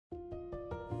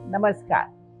Namaskar.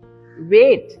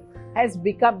 Weight has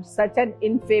become such an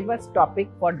infamous topic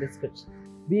for discussion.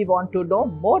 We want to know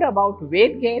more about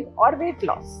weight gain or weight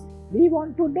loss. We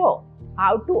want to know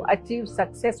how to achieve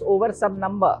success over some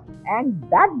number, and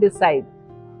that decides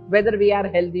whether we are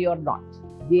healthy or not.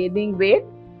 Gaining weight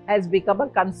has become a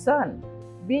concern.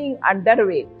 Being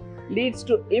underweight leads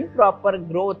to improper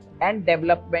growth and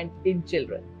development in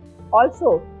children.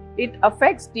 Also, it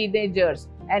affects teenagers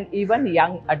and even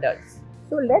young adults.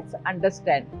 So let's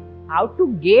understand how to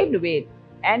gain weight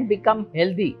and become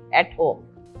healthy at home.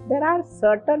 There are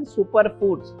certain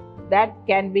superfoods that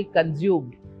can be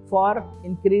consumed for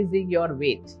increasing your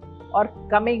weight or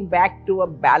coming back to a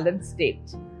balanced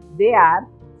state. They are: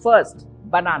 first,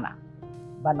 banana.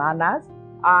 Bananas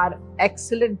are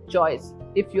excellent choice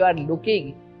if you are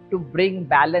looking to bring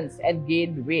balance and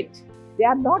gain weight. They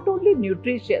are not only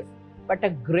nutritious but a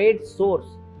great source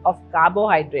of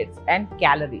carbohydrates and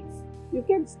calories. You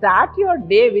can start your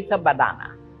day with a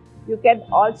banana. You can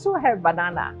also have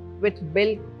banana with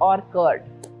milk or curd.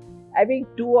 Having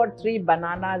 2 or 3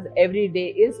 bananas every day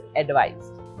is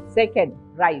advised. Second,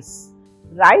 rice.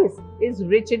 Rice is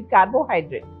rich in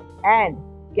carbohydrate and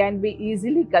can be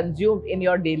easily consumed in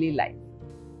your daily life.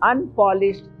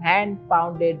 Unpolished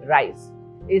hand-pounded rice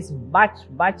is much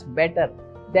better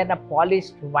than a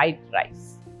polished white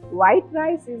rice. White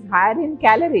rice is higher in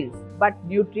calories, but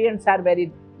nutrients are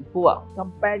very poor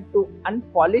compared to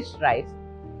unpolished rice,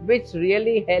 which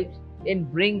really helps in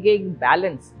bringing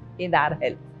balance in our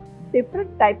health.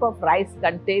 Different type of rice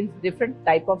contains different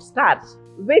type of starch,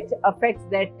 which affects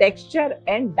their texture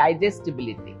and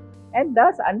digestibility. And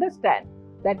thus understand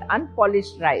that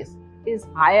unpolished rice is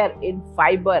higher in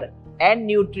fiber and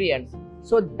nutrients,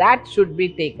 so that should be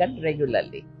taken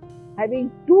regularly.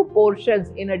 Having 2 portions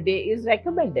in a day is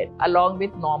recommended, along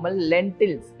with normal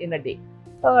lentils in a day.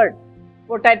 Third,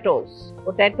 potatoes.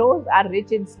 Potatoes are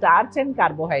rich in starch and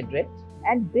carbohydrates,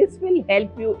 and this will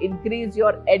help you increase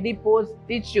your adipose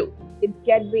tissue. It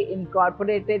can be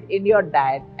incorporated in your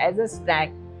diet as a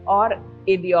snack or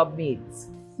in your meals.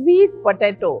 Sweet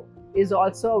potato is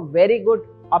also a very good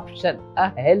option, a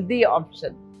healthy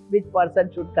option, which person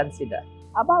should consider.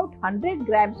 About 100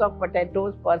 grams of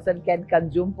potatoes person can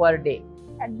consume per day,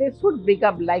 and this would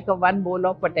become like a 1 bowl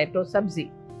of potato sabzi.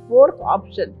 Fourth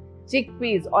option,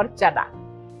 chickpeas or chana.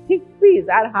 Chickpeas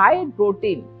are high in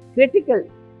protein, critical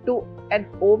to an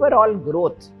overall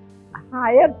growth.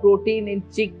 Higher protein in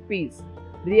chickpeas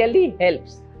really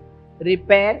helps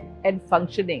repair and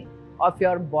functioning of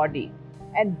your body,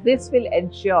 and this will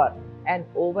ensure an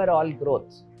overall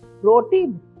growth.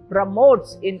 Protein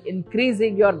promotes in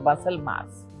increasing your muscle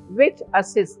mass, which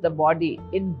assists the body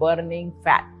in burning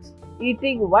fat.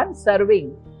 Eating 1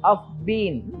 serving of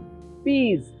bean,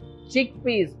 peas,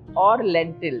 chickpeas or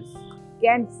lentils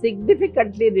can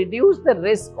significantly reduce the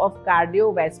risk of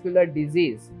cardiovascular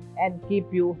disease and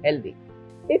keep you healthy.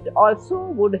 It also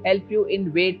would help you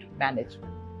in weight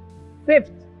management.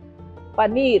 Fifth,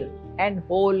 paneer and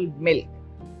whole milk.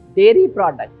 Dairy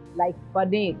products like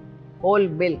paneer, whole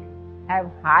milk have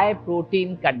high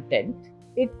protein content.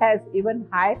 It has even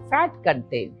high fat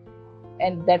content,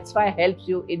 and that's why it helps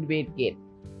you in weight gain.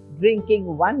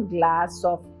 Drinking 1 glass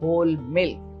of whole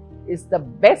milk is the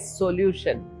best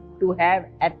solution to have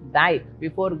at night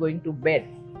before going to bed,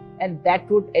 and that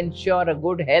would ensure a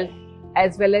good health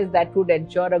as well as that would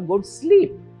ensure a good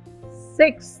sleep.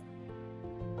 Sixth,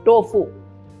 tofu.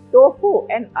 Tofu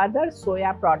and other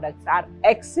soya products are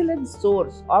excellent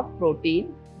source of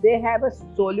protein. They have a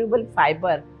soluble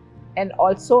fiber and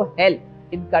also help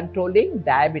in controlling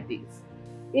diabetes.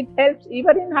 It helps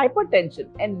even in hypertension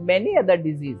and many other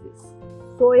diseases.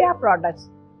 Soya products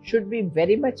should be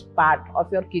very much part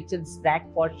of your kitchen snack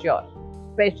for sure,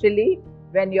 especially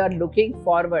when you are looking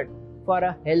forward for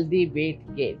a healthy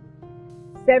weight gain.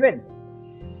 7.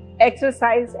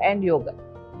 Exercise and yoga.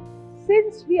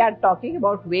 Since we are talking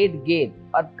about weight gain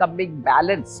or coming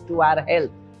balance to our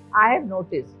health, I have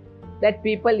noticed that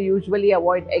people usually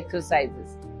avoid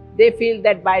exercises. They feel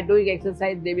that by doing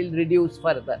exercise they will reduce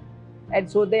further, and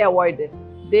so they avoid it.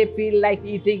 They feel like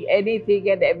eating anything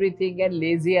and everything and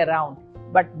lazy around,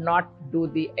 but not do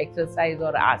the exercise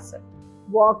or asana.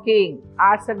 Walking,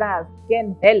 asanas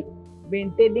can help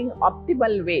maintaining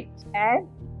optimal weight and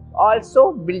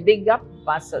also building up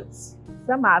muscles.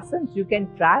 Some asanas you can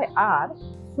try are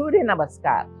Surya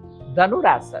Namaskar,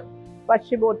 Dhanurasana,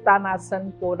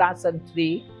 Paschimottanasana, Konasana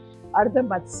 3, Ardha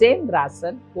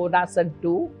Matsyendrasana, Konasana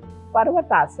 2,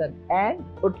 Parvatasana and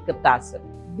Utkatasana.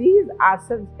 These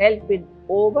asanas help in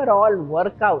overall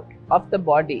workout of the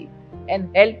body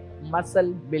and help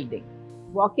muscle building.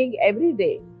 Walking every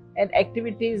day And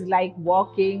activities like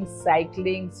walking,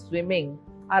 cycling, swimming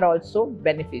are also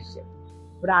beneficial.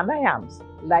 Pranayams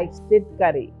like sit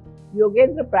kari,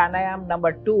 Yogendra pranayam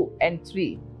number 2 and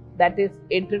 3, that is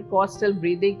intercostal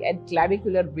breathing and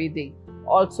clavicular breathing,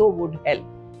 also would help.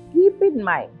 Keep in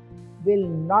mind, will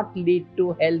not lead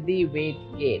to healthy weight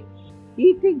gain.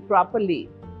 Eating properly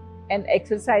and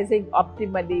exercising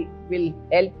optimally will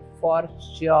help for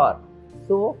sure.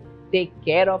 So take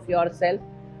care of yourself.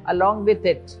 Along with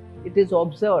it, it is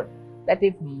observed that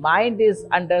if mind is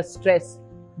under stress,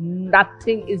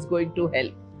 nothing is going to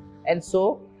help. And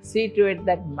so see to it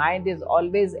that mind is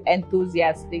always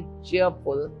enthusiastic,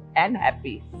 cheerful and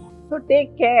happy. So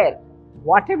take care.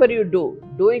 Whatever you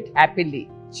do it happily,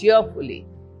 cheerfully.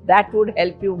 That would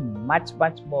help you much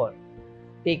more.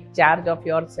 Take charge of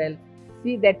yourself.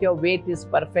 See that your weight is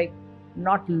perfect,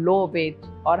 not low weight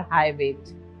or high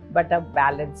weight, but a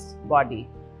balanced body.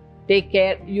 Take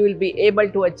care, you will be able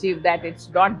to achieve that. It's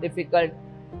not difficult.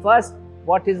 First,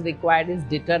 what is required is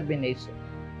determination.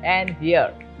 And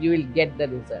here, you will get the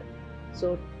result.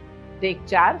 So, take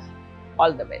charge.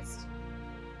 All the best.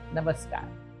 Namaskar.